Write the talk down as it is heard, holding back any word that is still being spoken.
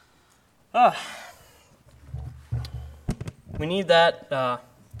We need that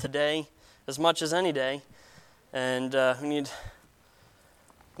today as much as any day, and we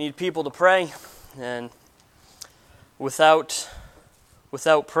need people to pray. And without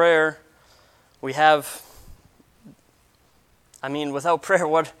prayer, without prayer,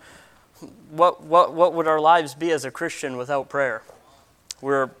 what would our lives be as a Christian without prayer?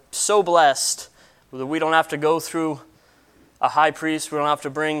 We're so blessed that we don't have to go through a high priest. We don't have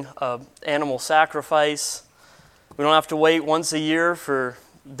to bring an animal sacrifice. We don't have to wait once a year for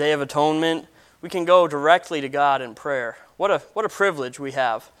Day of Atonement. We can go directly to God in prayer. What a privilege we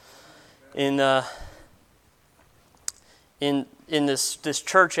have in this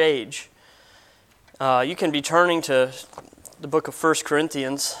church age. You can be turning to the book of 1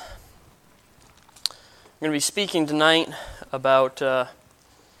 Corinthians. I'm going to be speaking tonight about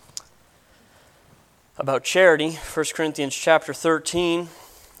charity. 1 Corinthians chapter 13.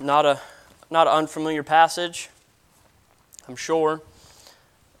 Not an unfamiliar passage, I'm sure.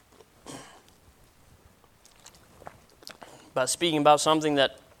 But speaking about something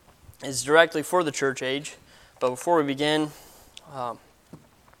that is directly for the church age. But before we begin, I'll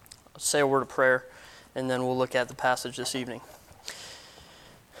say a word of prayer, and then we'll look at the passage this evening.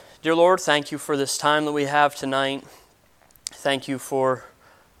 Dear Lord, thank you for this time that we have tonight. Thank you for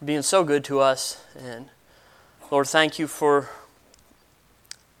being so good to us. And Lord, thank you for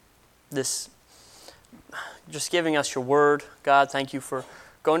this, just giving us your word. God, thank you for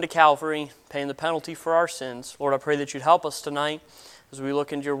going to Calvary, paying the penalty for our sins. Lord, I pray that you'd help us tonight as we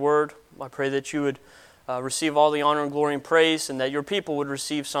look into your word. I pray that you would receive all the honor and glory and praise, and that your people would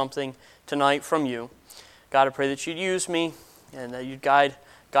receive something tonight from you. God, I pray that you'd use me, and that you'd guide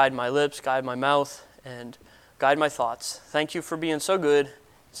my lips, guide my mouth, and guide my thoughts. Thank you for being so good.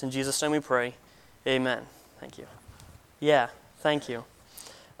 It's in Jesus' name we pray. Amen. Thank you. Yeah, thank you.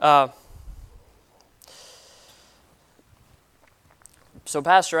 So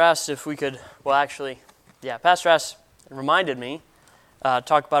Pastor asked if we could, Pastor asked and reminded me,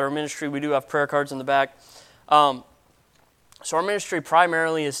 talk about our ministry. We do have prayer cards in the back. So our ministry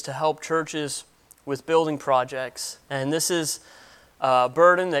primarily is to help churches with building projects. And this is a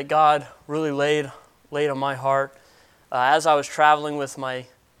burden that God really laid on my heart. As I was traveling with my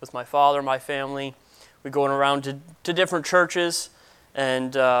father, my family, we're going around to different churches,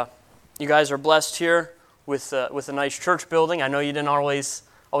 and you guys are blessed here with a nice church building. I know you didn't always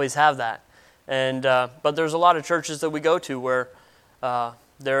have that, and but there's a lot of churches that we go to where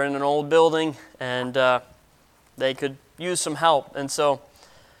they're in an old building and they could use some help. And so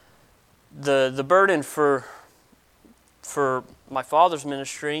the burden for my father's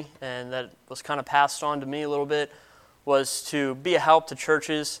ministry, and that was kind of passed on to me a little bit, was to be a help to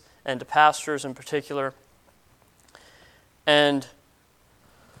churches and to pastors in particular. And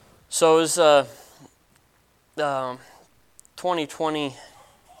so it was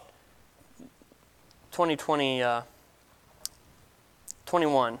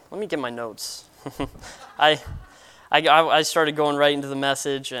 2021. Let me get my notes. I started going right into the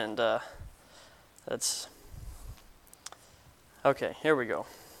message, and that's okay. Here we go.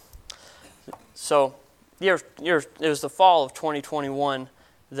 So it was the fall of 2021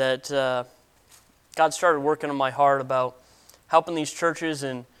 that God started working on my heart about helping these churches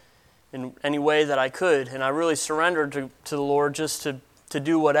in any way that I could, and I really surrendered to the Lord just to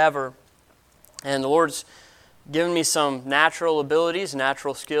do whatever. And the Lord's given me some natural abilities,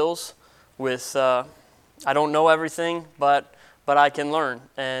 natural skills. With I don't know everything, but I can learn.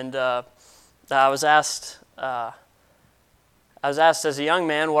 And I was asked as a young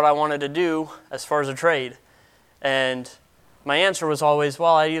man what I wanted to do as far as a trade, and my answer was always,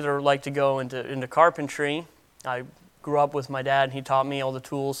 well, I'd either like to go into carpentry. I grew up with my dad, and he taught me all the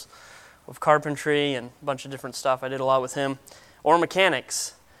tools of carpentry and a bunch of different stuff. I did a lot with him, or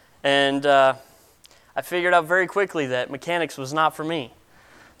mechanics. And I figured out very quickly that mechanics was not for me.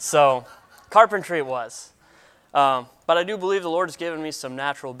 So carpentry it was. But I do believe the Lord has given me some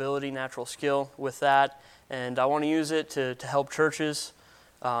natural ability, natural skill with that, and I want to use it to help churches.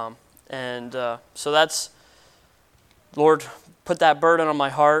 So that's, Lord put that burden on my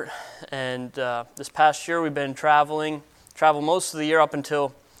heart, and this past year we've been traveled most of the year up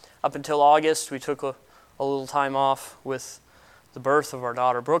until August. We took a little time off with the birth of our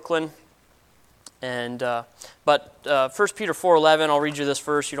daughter Brooklyn. And but 1 Peter 4:11, I'll read you this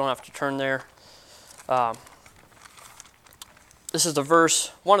verse. You don't have to turn there. This is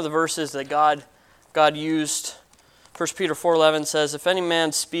one of the verses that God used. 1 Peter 4:11 says, "If any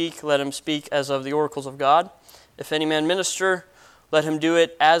man speak, let him speak as of the oracles of God. If any man minister, let him do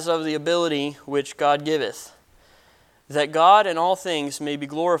it as of the ability which God giveth, that God in all things may be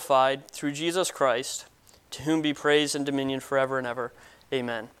glorified through Jesus Christ, to whom be praise and dominion forever and ever.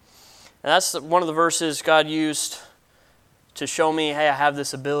 Amen. And that's one of the verses God used to show me, hey, I have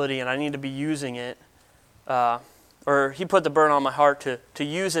this ability and I need to be using it. Or he put the burden on my heart to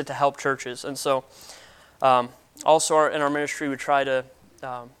use it to help churches. And so also in our ministry we try to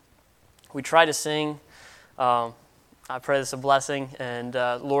sing. I pray this is a blessing. And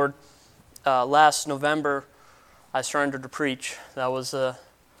Lord, last November I surrendered to preach. That was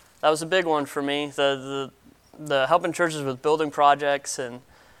a big one for me. The helping churches with building projects, and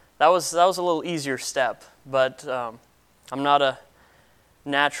that was a little easier step. But I'm not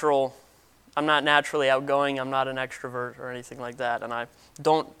naturally outgoing. I'm not an extrovert or anything like that, and I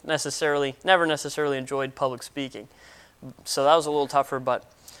never necessarily enjoyed public speaking. So that was a little tougher,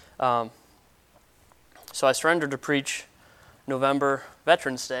 but so I surrendered to preach November,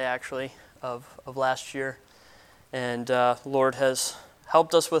 Veterans Day actually, of last year. And Lord has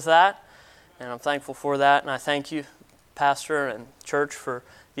helped us with that, and I'm thankful for that. And I thank you, Pastor and church, for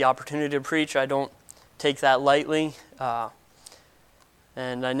the opportunity to preach. I don't take that lightly,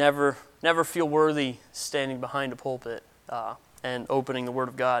 and I never feel worthy standing behind a pulpit and opening the Word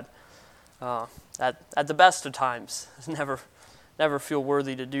of God. At the best of times, never feel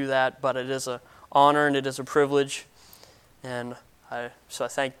worthy to do that, but it is an honor and it is a privilege, and so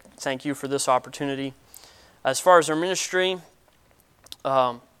I thank you for this opportunity. As far as our ministry,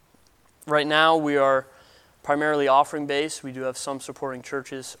 right now we are primarily offering based. We do have some supporting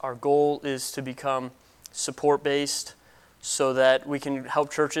churches. Our goal is to become support based so that we can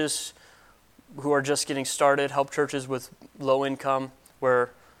help churches who are just getting started, help churches with low income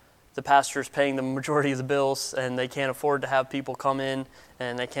where the pastor is paying the majority of the bills and they can't afford to have people come in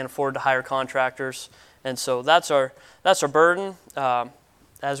and they can't afford to hire contractors. And so that's our burden.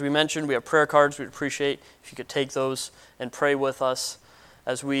 As we mentioned, we have prayer cards. We'd appreciate if you could take those and pray with us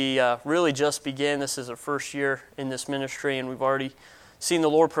as we really just begin. This is our first year in this ministry, and we've already seen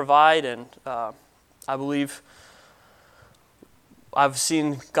the Lord provide, and I believe I've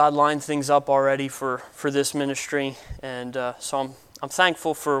seen God line things up already for this ministry, and so I'm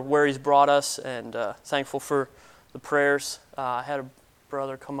thankful for where He's brought us, and thankful for the prayers. I had a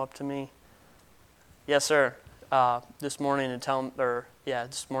brother come up to me, yes, sir, this morning and tell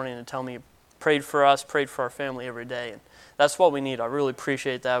me prayed for us, prayed for our family every day, and that's what we need. I really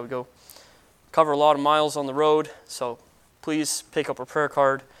appreciate that. We cover a lot of miles on the road, so please pick up a prayer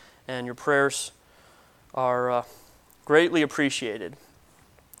card, and your prayers are greatly appreciated.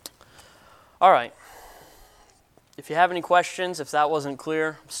 All right. If you have any questions, if that wasn't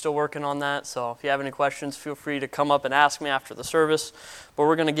clear, I'm still working on that, so if you have any questions, feel free to come up and ask me after the service, but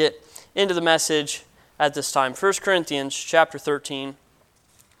we're going to get into the message at this time. 1 Corinthians chapter 13.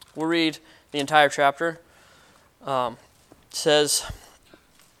 We'll read the entire chapter. It says,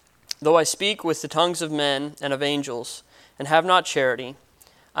 "Though I speak with the tongues of men and of angels, and have not charity,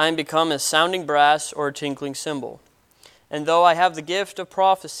 I am become as sounding brass or a tinkling cymbal. And though I have the gift of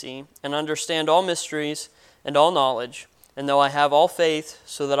prophecy, and understand all mysteries and all knowledge, and though I have all faith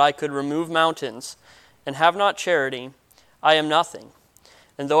so that I could remove mountains, and have not charity, I am nothing.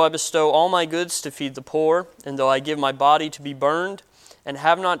 And though I bestow all my goods to feed the poor, and though I give my body to be burned, and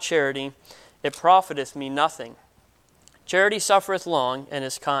have not charity, it profiteth me nothing. Charity suffereth long, and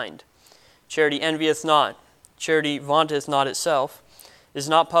is kind. Charity envieth not. Charity vaunteth not itself, is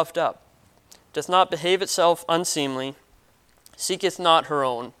not puffed up, doth not behave itself unseemly, seeketh not her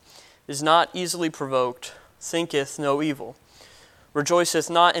own, is not easily provoked, thinketh no evil,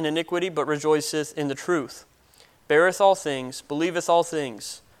 rejoiceth not in iniquity, but rejoiceth in the truth, beareth all things, believeth all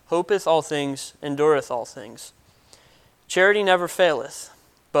things, hopeth all things, endureth all things. Charity never faileth,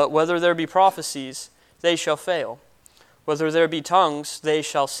 but whether there be prophecies, they shall fail. Whether there be tongues, they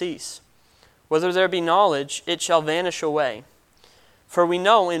shall cease. Whether there be knowledge, it shall vanish away. For we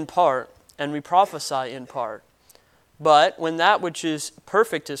know in part, and we prophesy in part. But when that which is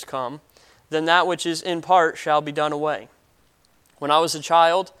perfect is come, then that which is in part shall be done away. When I was a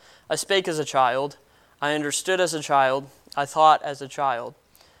child, I spake as a child, I understood as a child, I thought as a child.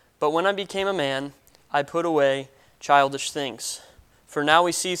 But when I became a man, I put away childish things. For now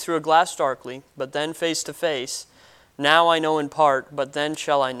we see through a glass darkly, but then face to face. Now I know in part, but then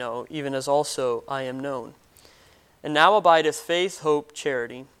shall I know, even as also I am known. And now abideth faith, hope,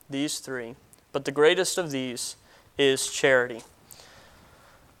 charity, these three. But the greatest of these is charity."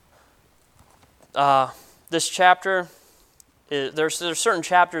 This chapter, there's certain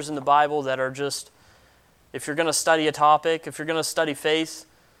chapters in the Bible that are just, if you're going to study a topic, if you're going to study faith,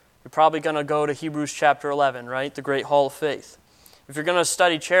 you're probably going to go to Hebrews chapter 11, right? The great hall of faith. If you're going to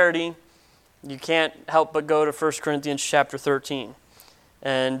study charity, you can't help but go to 1 Corinthians chapter 13.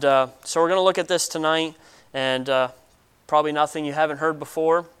 And so we're going to look at this tonight, and probably nothing you haven't heard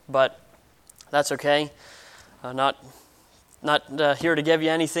before, but that's okay. Not here to give you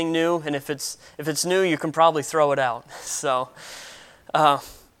anything new, and if it's new, you can probably throw it out. So,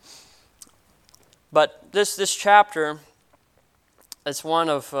 but this chapter, it's one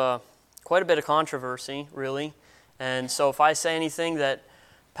of quite a bit of controversy, really. And so if I say anything that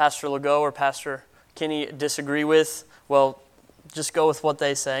Pastor Legault or Pastor Kinney disagree with, well, just go with what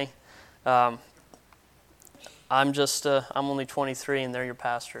they say. I'm only 23 and they're your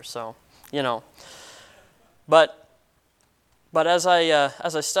pastor, so you know. But as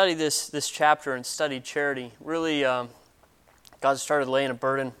I studied this chapter and studied charity, really God started laying a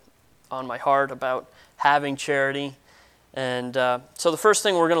burden on my heart about having charity. And so the first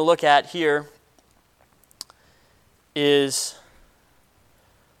thing we're going to look at here is,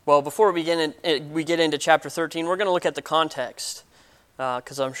 well, before we get into chapter 13, we're going to look at the context.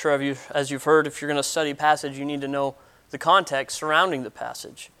 Because I'm sure as you've heard, if you're going to study a passage, you need to know the context surrounding the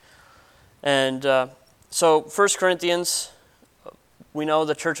passage. And so 1 Corinthians, we know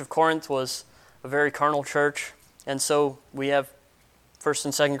the church of Corinth was a very carnal church. And so we have 1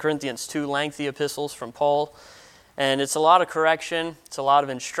 and 2 Corinthians, 2 lengthy epistles from Paul. And it's a lot of correction. It's a lot of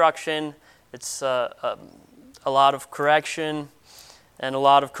instruction. It's a lot of correction and a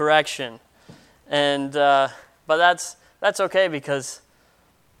lot of correction. And but that's okay, because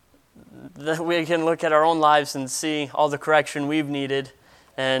we can look at our own lives and see all the correction we've needed.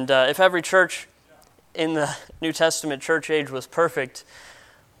 And if every church in the New Testament church age was perfect,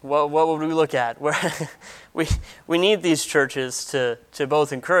 what would we look at? We need these churches to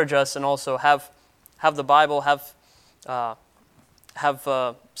both encourage us and also have the Bible, have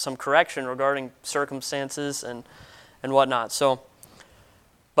some correction regarding circumstances and whatnot. So,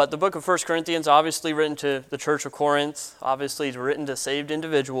 but the book of 1 Corinthians, obviously written to the church of Corinth, obviously it's written to saved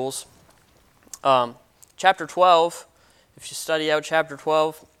individuals. Chapter 12, if you study out chapter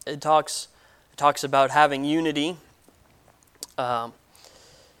 12, it talks about having unity.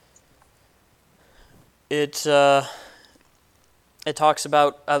 It talks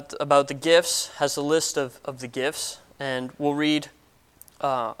about the gifts, has a list of the gifts, and we'll read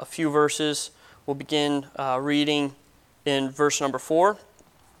a few verses. We'll begin reading in verse number 4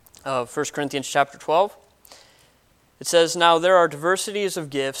 of 1 Corinthians chapter 12. It says, "Now there are diversities of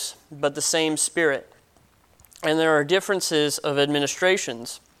gifts, but the same Spirit. And there are differences of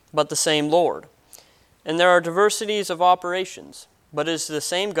administrations, but the same Lord. And there are diversities of operations, but it is the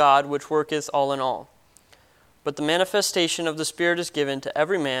same God which worketh all in all. But the manifestation of the Spirit is given to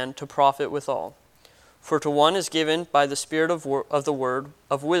every man to profit withal. For to one is given by the Spirit of the word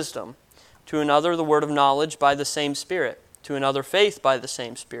of wisdom, to another the word of knowledge by the same Spirit, to another faith by the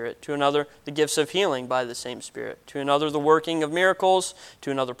same Spirit, to another the gifts of healing by the same Spirit, to another the working of miracles,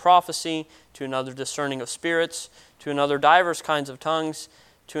 to another prophecy, to another discerning of spirits, to another divers kinds of tongues,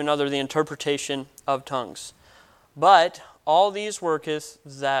 to another the interpretation of tongues. But all these worketh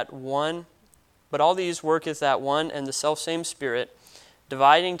that one and the selfsame Spirit,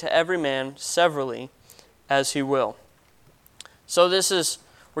 dividing to every man severally as he will." So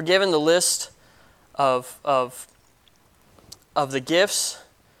we're given the list of the gifts,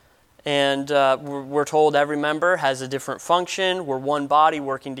 and we're told every member has a different function. We're one body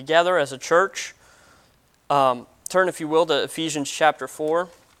working together as a church. Turn, if you will, to Ephesians chapter 4.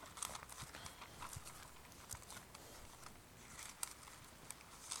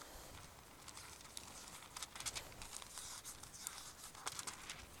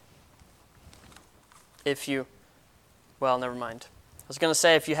 Never mind. I was going to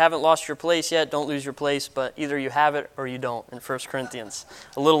say, if you haven't lost your place yet, don't lose your place, but either you have it or you don't in 1 Corinthians.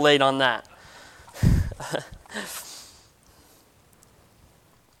 A little late on that.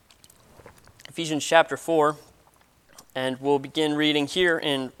 Ephesians chapter 4, and we'll begin reading here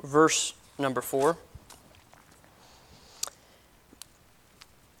in verse number 4.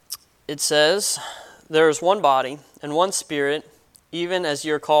 It says, "There is one body and one Spirit, even as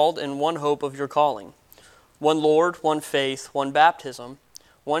ye are called in one hope of your calling. One Lord, one faith, one baptism,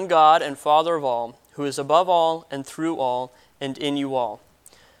 one God and Father of all, who is above all and through all and in you all.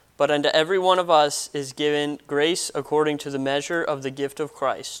 But unto every one of us is given grace according to the measure of the gift of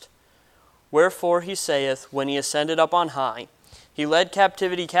Christ. Wherefore he saith, when he ascended up on high, he led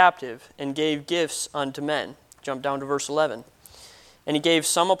captivity captive and gave gifts unto men." Jump down to verse 11. "And he gave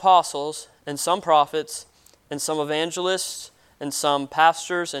some apostles and some prophets and some evangelists and some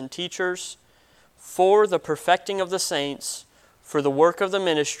pastors and teachers, for the perfecting of the saints, for the work of the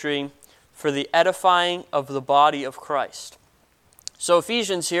ministry, for the edifying of the body of Christ, So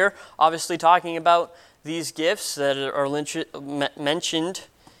Ephesians here, obviously talking about these gifts that are mentioned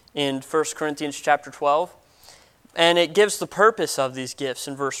in 1 Corinthians chapter 12. And it gives the purpose of these gifts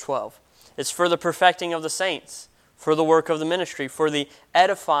in verse 12. It's for the perfecting of the saints, for the work of the ministry, for the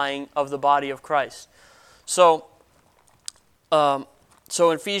edifying of the body of Christ. So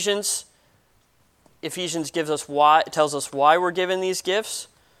Ephesians gives us why, tells us why we're given these gifts,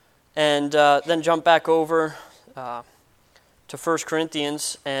 and then jump back over to 1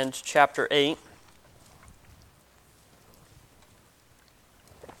 Corinthians and chapter 8.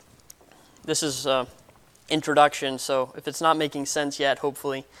 This is introduction, so if it's not making sense yet,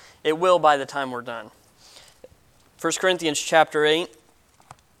 hopefully it will by the time we're done. 1 Corinthians chapter 8.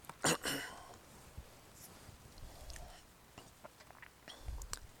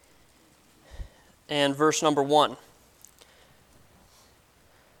 And verse number 1.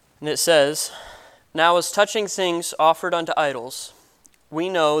 And it says, "Now as touching things offered unto idols, we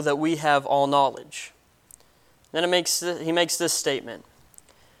know that we have all knowledge." Then he makes this statement.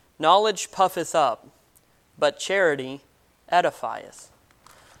 "Knowledge puffeth up, but charity edifieth."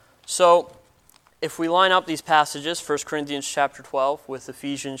 So, if we line up these passages, 1 Corinthians chapter 12 with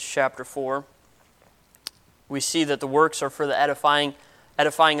Ephesians chapter 4, we see that the works are for the edifying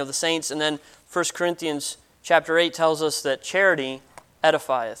of the saints, and then 1 Corinthians chapter 8 tells us that charity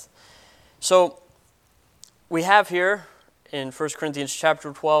edifieth. So, we have here in 1 Corinthians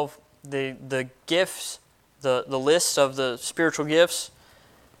chapter 12 the gifts, the list of the spiritual gifts.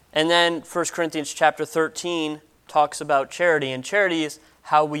 And then 1 Corinthians chapter 13 talks about charity, and charity is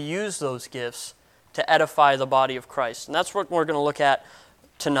how we use those gifts to edify the body of Christ. And that's what we're going to look at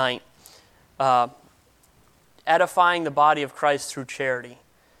tonight. Edifying the body of Christ through charity.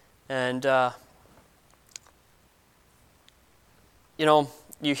 And,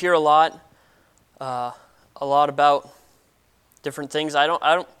 you hear a lot about different things.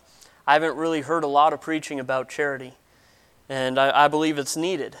 I haven't really heard a lot of preaching about charity. And I believe it's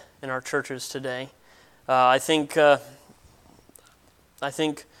needed in our churches today. I think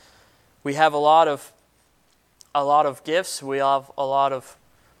we have a lot of gifts. We have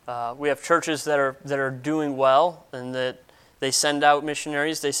we have churches that are doing well, and that they send out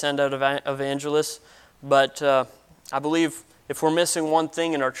missionaries, they send out evangelists. But I believe if we're missing one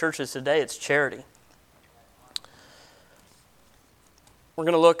thing in our churches today, it's charity. We're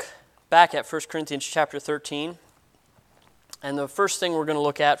going to look back at 1 Corinthians chapter 13. And the first thing we're going to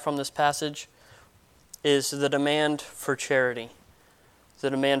look at from this passage is the demand for charity. The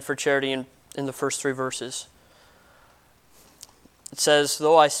demand for charity in the first 3 verses. It says,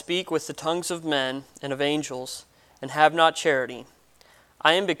 "Though I speak with the tongues of men and of angels, and have not charity,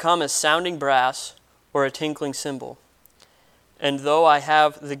 I am become as sounding brass or a tinkling cymbal. And though I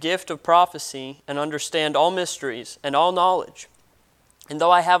have the gift of prophecy, and understand all mysteries and all knowledge, and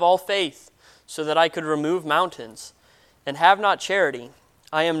though I have all faith, so that I could remove mountains, and have not charity,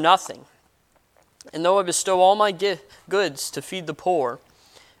 I am nothing. And though I bestow all my goods to feed the poor,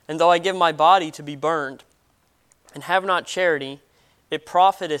 and though I give my body to be burned, and have not charity, it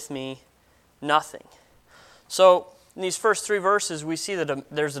profiteth me nothing." So, in these first 3 verses, we see that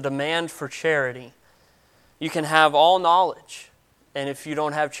there's a demand for charity. You can have all knowledge, and if you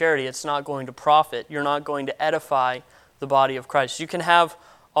don't have charity, it's not going to profit. You're not going to edify the body of Christ. You can have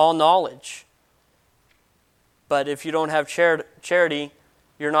all knowledge, but if you don't have charity,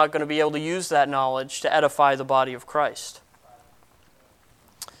 you're not going to be able to use that knowledge to edify the body of Christ.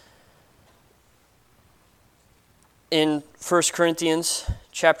 In 1 Corinthians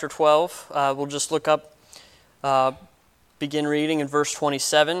chapter 12, we'll just look up, begin reading in verse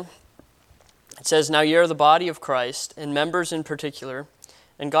 27. It says, "Now ye are the body of Christ, and members in particular,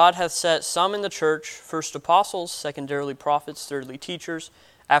 and God hath set some in the church, first apostles, secondarily prophets, thirdly teachers,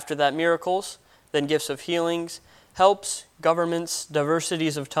 after that miracles, then gifts of healings, helps, governments,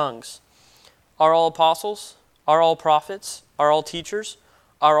 diversities of tongues. Are all apostles? Are all prophets? Are all teachers?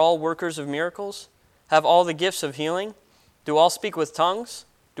 Are all workers of miracles? Have all the gifts of healing? Do all speak with tongues?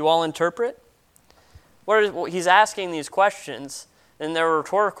 Do all interpret?" He's asking these questions, and they're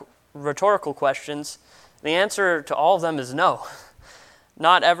rhetorical questions. The answer to all of them is no.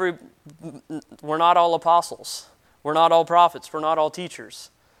 We're not all apostles. We're not all prophets. We're not all teachers.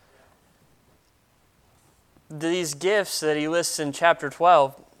 These gifts that he lists in chapter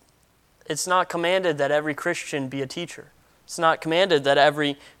 12, it's not commanded that every Christian be a teacher. It's not commanded that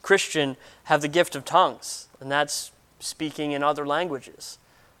every Christian have the gift of tongues, and that's speaking in other languages.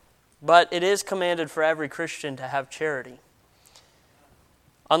 But it is commanded for every Christian to have charity.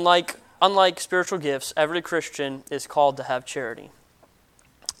 Unlike spiritual gifts, every Christian is called to have charity.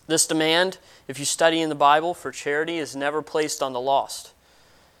 This demand, if you study in the Bible for charity, is never placed on the lost.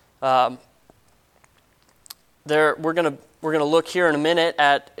 We're going to look here in a minute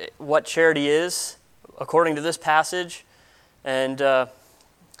at what charity is according to this passage, and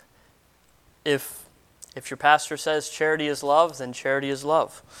if your pastor says charity is love, then charity is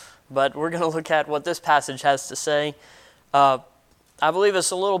love. But we're going to look at what this passage has to say. I believe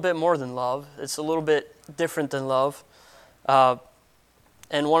it's a little bit more than love. It's a little bit different than love.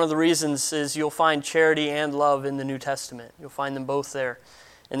 And one of the reasons is you'll find charity and love in the New Testament. You'll find them both there.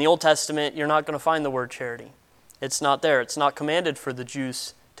 In the Old Testament, you're not going to find the word charity. It's not there. It's not commanded for the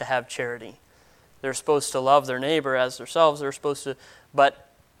Jews to have charity. They're supposed to love their neighbor as themselves. They're supposed to, but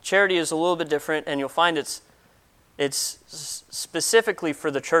charity is a little bit different, and you'll find it's specifically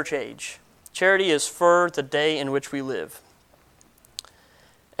for the church age. Charity is for the day in which we live.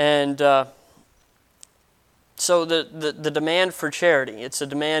 And so the demand for charity, it's a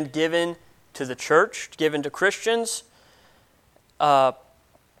demand given to the church, given to Christians, and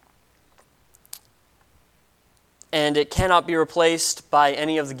it cannot be replaced by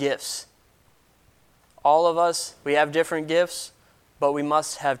any of the gifts. All of us, we have different gifts, but we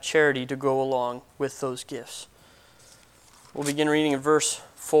must have charity to go along with those gifts. We'll begin reading in verse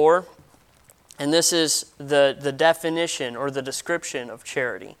 4, and this is the definition or the description of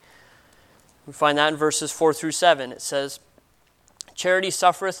charity. We find that in verses 4 through 7. It says, "Charity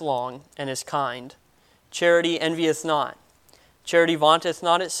suffereth long, and is kind. Charity envieth not. Charity vaunteth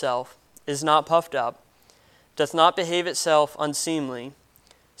not itself, is not puffed up, doth not behave itself unseemly,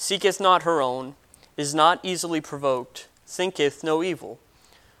 seeketh not her own, is not easily provoked, thinketh no evil,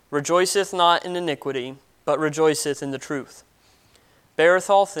 rejoiceth not in iniquity, but rejoiceth in the truth, beareth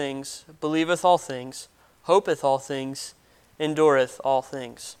all things, believeth all things, hopeth all things, endureth all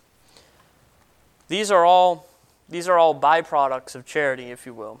things." These are all byproducts of charity, if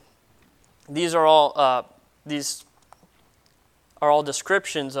you will. These are all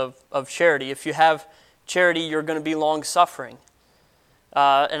descriptions of charity. If you have charity, you're going to be long-suffering.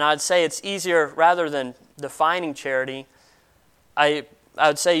 And I'd say it's easier, rather than defining charity, I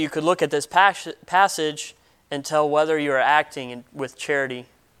would say you could look at this passage and tell whether you're acting with charity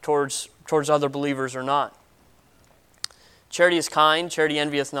towards other believers or not. Charity is kind, charity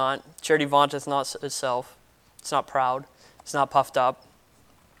envieth not, charity vaunteth not itself. It's not proud, it's not puffed up.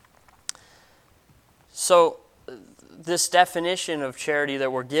 So, this definition of charity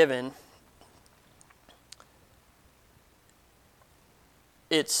that we're given,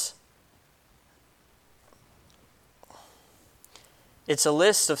 it's a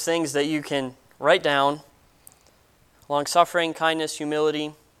list of things that you can write down: long-suffering, kindness,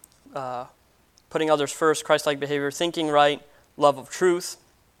 humility, putting others first, Christ-like behavior, thinking right, love of truth.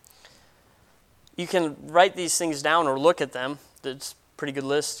 You can write these things down or look at them. It's a pretty good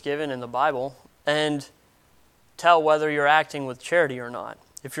list given in the Bible, and tell whether you're acting with charity or not.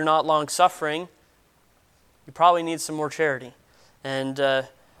 If you're not long-suffering, you probably need some more charity. And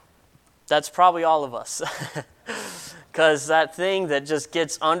that's probably all of us. Because that thing that just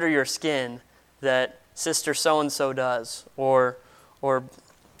gets under your skin that sister so-and-so does, or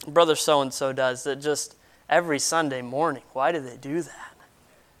brother so-and-so does, that just every Sunday morning, why do they do that?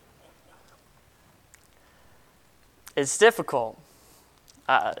 It's difficult.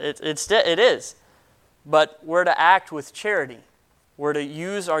 It is. But we're to act with charity. We're to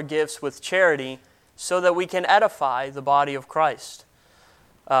use our gifts with charity so that we can edify the body of Christ.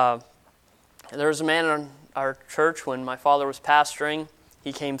 There was a man in our church when my father was pastoring.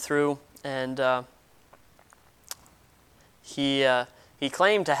 He came through, and he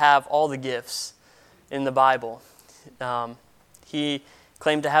claimed to have all the gifts in the Bible. He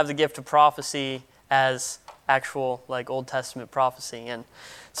claimed to have the gift of prophecy as actual, Old Testament prophecy. And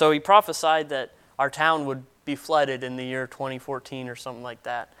so he prophesied that our town would be flooded in the year 2014 or something like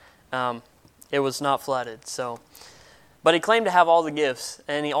that. It was not flooded. But he claimed to have all the gifts,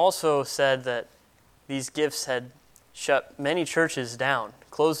 and he also said that these gifts had shut many churches down,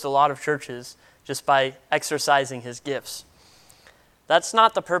 closed a lot of churches just by exercising his gifts. That's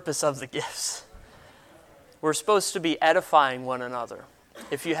not the purpose of the gifts. We're supposed to be edifying one another.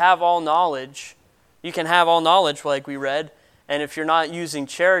 If you have all knowledge, you can have all knowledge like we read, and if you're not using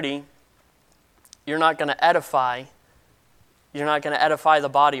charity, you're not going to edify the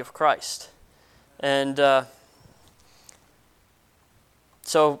body of Christ. And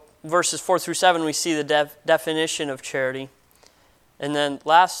so verses 4 through 7, we see the definition of charity. And then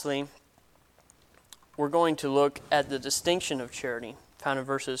lastly, we're going to look at the distinction of charity, found in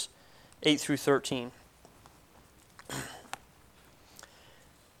verses 8 through 13. It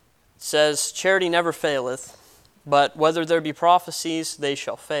says, "Charity never faileth. But whether there be prophecies, they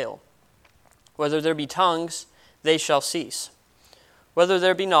shall fail. Whether there be tongues, they shall cease. Whether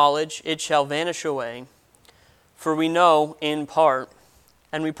there be knowledge, it shall vanish away. For we know in part,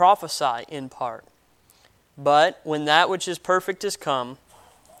 and we prophesy in part. But when that which is perfect is come,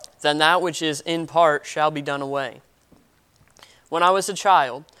 then that which is in part shall be done away. When I was a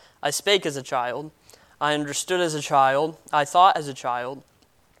child, I spake as a child, I understood as a child, I thought as a child.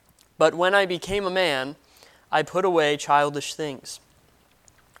 But when I became a man, I put away childish things.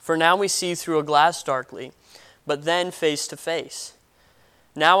 For now we see through a glass darkly, but then face to face.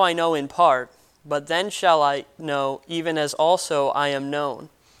 Now I know in part, but then shall I know, even as also I am known.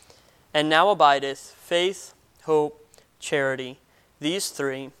 And now abideth faith, hope, charity, these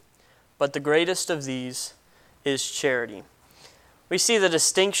three, but the greatest of these is charity. We see the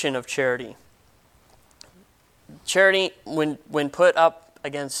distinction of charity. Charity, when put up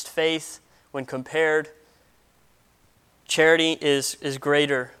against faith, when compared, charity is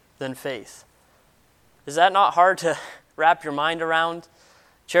greater than faith. Is that not hard to wrap your mind around?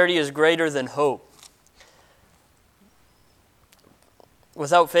 Charity is greater than hope.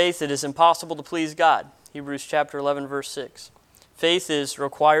 Without faith, it is impossible to please God. Hebrews chapter 11, verse 6. Faith is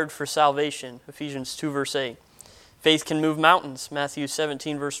required for salvation. Ephesians 2, verse 8. Faith can move mountains. Matthew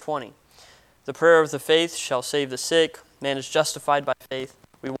 17, verse 20. The prayer of the faith shall save the sick. Man is justified by faith.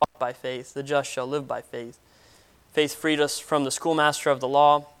 We walk by faith. The just shall live by faith. Faith freed us from the schoolmaster of the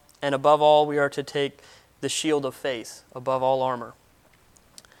law. And above all, we are to take the shield of faith, above all armor.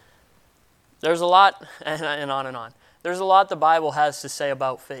 There's a lot, and on and on. There's a lot the Bible has to say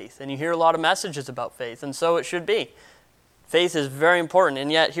about faith, and you hear a lot of messages about faith, and so it should be. Faith is very important,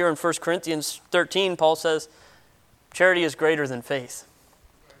 and yet here in 1 Corinthians 13, Paul says, charity is greater than faith.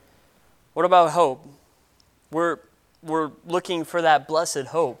 What about hope? We're looking for that blessed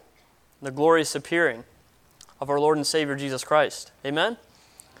hope, the glorious appearing of our Lord and Savior Jesus Christ. Amen?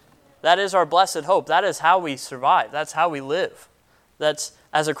 That is our blessed hope. That is how we survive. That's how we live. That's,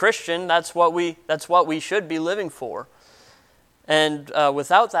 as a Christian, that's what we should be living for. And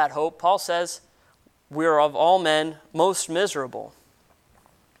without that hope, Paul says, we are of all men most miserable.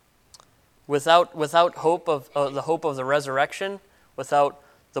 Without hope of the hope of the resurrection, without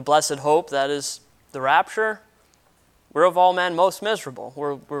the blessed hope that is the rapture, we're of all men most miserable.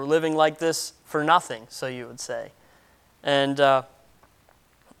 We're living like this for nothing, so you would say. And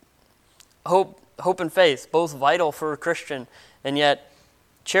hope and faith, both vital for a Christian, and yet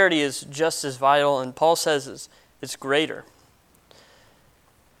charity is just as vital, and Paul says it's greater.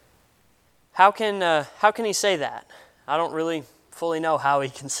 How can he say that? I don't really fully know how he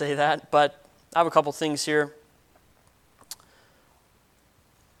can say that, but I have a couple things here.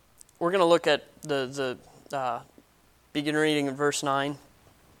 We're going to look at the begin reading in verse 9.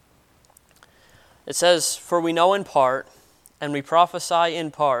 It says, "For we know in part, and we prophesy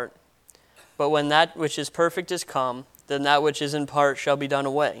in part, but when that which is perfect is come, then that which is in part shall be done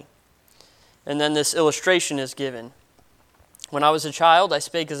away." And then this illustration is given. "When I was a child, I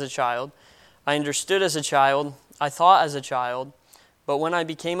spake as a child. I understood as a child. I thought as a child. But when I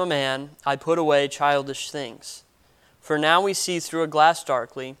became a man, I put away childish things. For now we see through a glass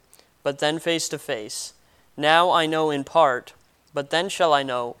darkly, but then face to face. Now I know in part, but then shall I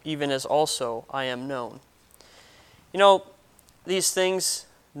know, even as also I am known." You know, these things,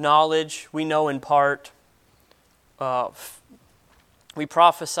 knowledge, we know in part. We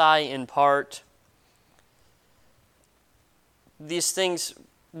prophesy in part. These things,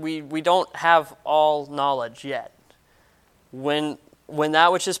 we don't have all knowledge yet. When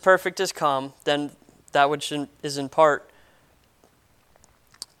that which is perfect is come, then that which is in part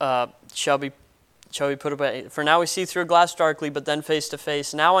shall be put away. "For now we see through a glass darkly, but then face to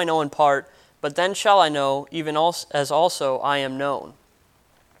face. Now I know in part, but then shall I know, even as also I am known."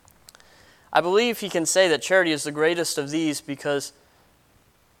 I believe he can say that charity is the greatest of these because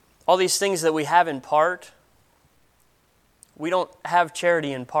all these things that we have in part, we don't have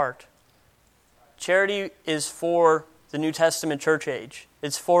charity in part. Charity is for the New Testament church age.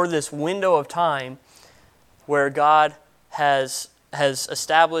 It's for this window of time where God has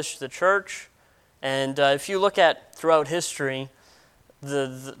established the church. And if you look at throughout history,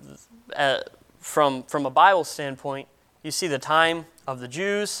 from a Bible standpoint, you see the time of the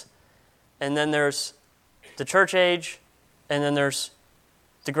Jews, and then there's the church age, and then there's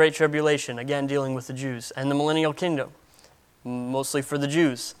the Great Tribulation, again dealing with the Jews, and the millennial kingdom, mostly for the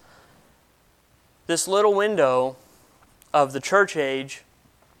Jews. This little window of the church age,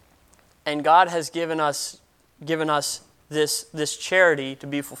 and God has given us this charity to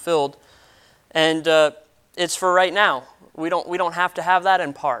be fulfilled, and it's for right now. We don't have to have that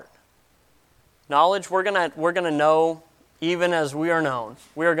in part. Knowledge, we're gonna know even as we are known.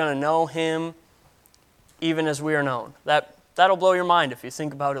 We are gonna know Him even as we are known. That'll blow your mind if you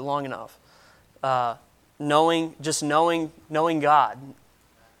think about it long enough. Knowing God.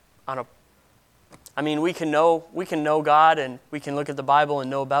 We can know God, and we can look at the Bible and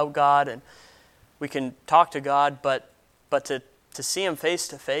know about God, and we can talk to God, but to see Him face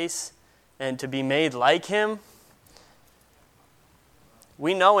to face and to be made like Him,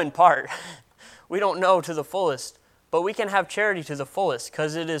 we know in part. We don't know to the fullest, but we can have charity to the fullest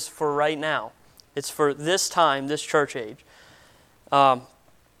because it is for right now. It's for this time, this church age. Turn,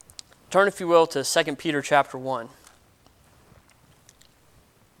 if you will, to 2 Peter chapter 1.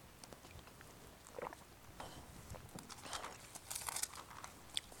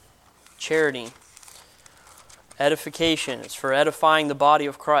 Charity. Edification. It's for edifying the body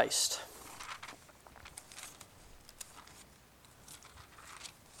of Christ.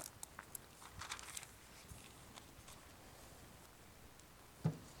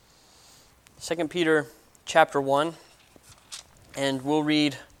 2 Peter chapter 1, and we'll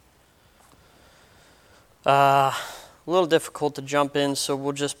read, a little difficult to jump in, so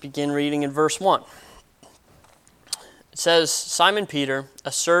we'll just begin reading in verse 1. It says, Simon Peter,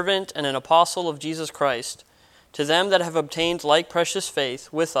 a servant and an apostle of Jesus Christ, to them that have obtained like precious faith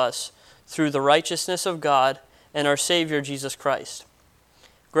with us through the righteousness of God and our Savior Jesus Christ.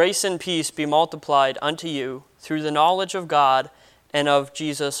 Grace and peace be multiplied unto you through the knowledge of God and of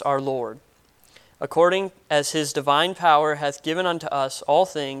Jesus our Lord, according as His divine power hath given unto us all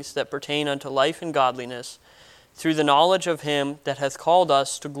things that pertain unto life and godliness, through the knowledge of Him that hath called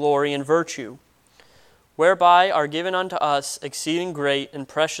us to glory and virtue, whereby are given unto us exceeding great and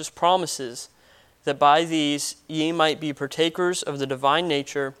precious promises, that by these ye might be partakers of the divine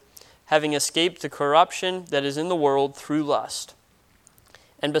nature, having escaped the corruption that is in the world through lust.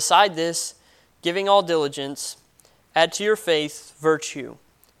 And beside this, giving all diligence, add to your faith virtue,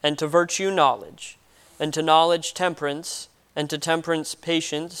 and to virtue knowledge, and to knowledge temperance, and to temperance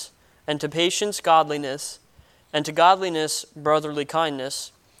patience, and to patience godliness, and to godliness brotherly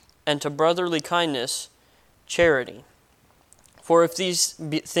kindness, and to brotherly kindness charity. For if these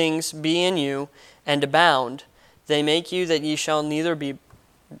things be in you and abound, they make you that ye shall neither be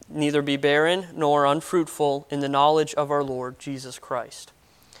barren nor unfruitful in the knowledge of our Lord Jesus Christ.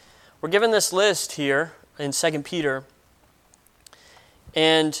 We're given this list here in 2 Peter,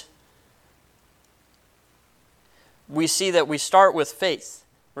 and we see that we start with faith.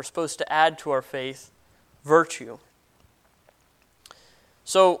 We're supposed to add to our faith virtue.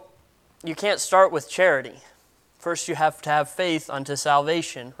 So you can't start with charity. First you have to have faith unto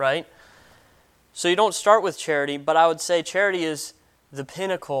salvation, right? So you don't start with charity, but I would say charity is the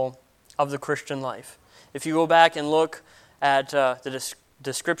pinnacle of the Christian life. If you go back and look at the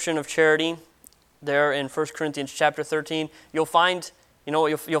description of charity there in 1 Corinthians chapter 13, you'll find,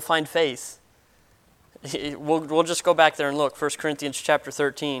 you'll find faith. We'll just go back there and look, 1 Corinthians chapter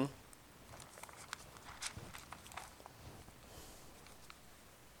 13.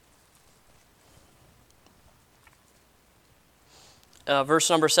 Verse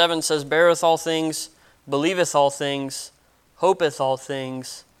number 7 says, beareth all things, believeth all things, hopeth all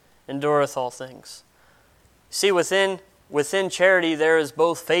things, endureth all things. See, within charity there is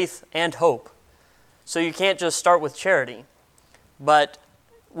both faith and hope. So you can't just start with charity, but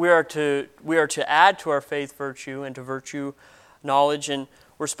we are to add to our faith virtue, and to virtue knowledge, and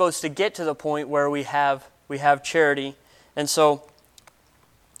we're supposed to get to the point where we have charity. And so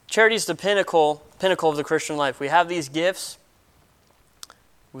charity is the pinnacle of the Christian life. We have these gifts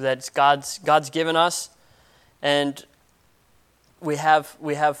that God's given us, and we have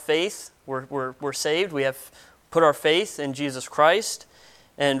faith. We're saved. We have put our faith in Jesus Christ,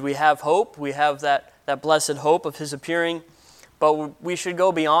 and we have hope. We have that blessed hope of His appearing. But we should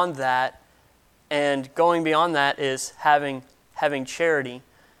go beyond that, and going beyond that is having charity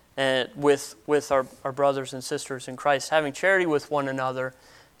with our brothers and sisters in Christ, having charity with one another,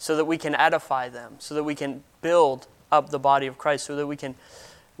 so that we can edify them, so that we can build up the body of Christ, so that we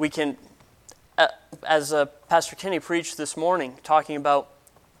can, as Pastor Kenny preached this morning, talking about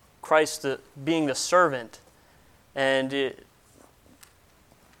Christ being the servant, and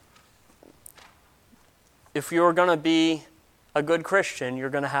if you're going to be a good Christian, you're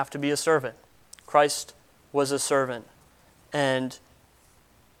going to have to be a servant. Christ was a servant, and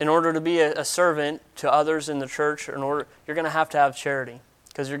in order to be a servant to others in the church, you're going to have charity,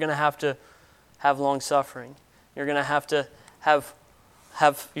 because you're going to have long suffering. You're going to have to have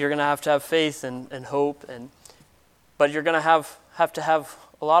faith and hope, but you're going to have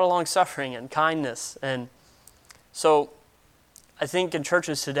a lot of long suffering and kindness. And so I think in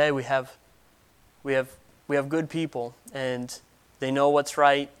churches today we have we have good people, and they know what's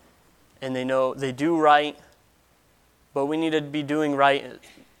right, and they do right, but we need to be doing right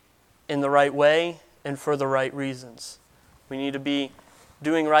in the right way and for the right reasons. We need to be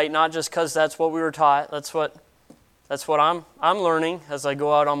doing right not just because that's what we were taught. That's what I'm learning as I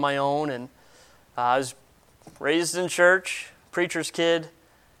go out on my own. And I was raised in church, preacher's kid,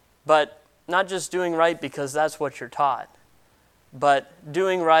 but not just doing right because that's what you're taught, but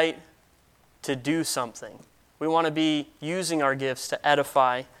doing right to do something. We want to be using our gifts to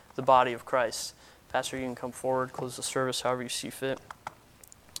edify the body of Christ. Pastor, you can come forward, close the service however you see fit.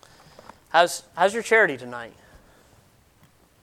 How's your charity tonight?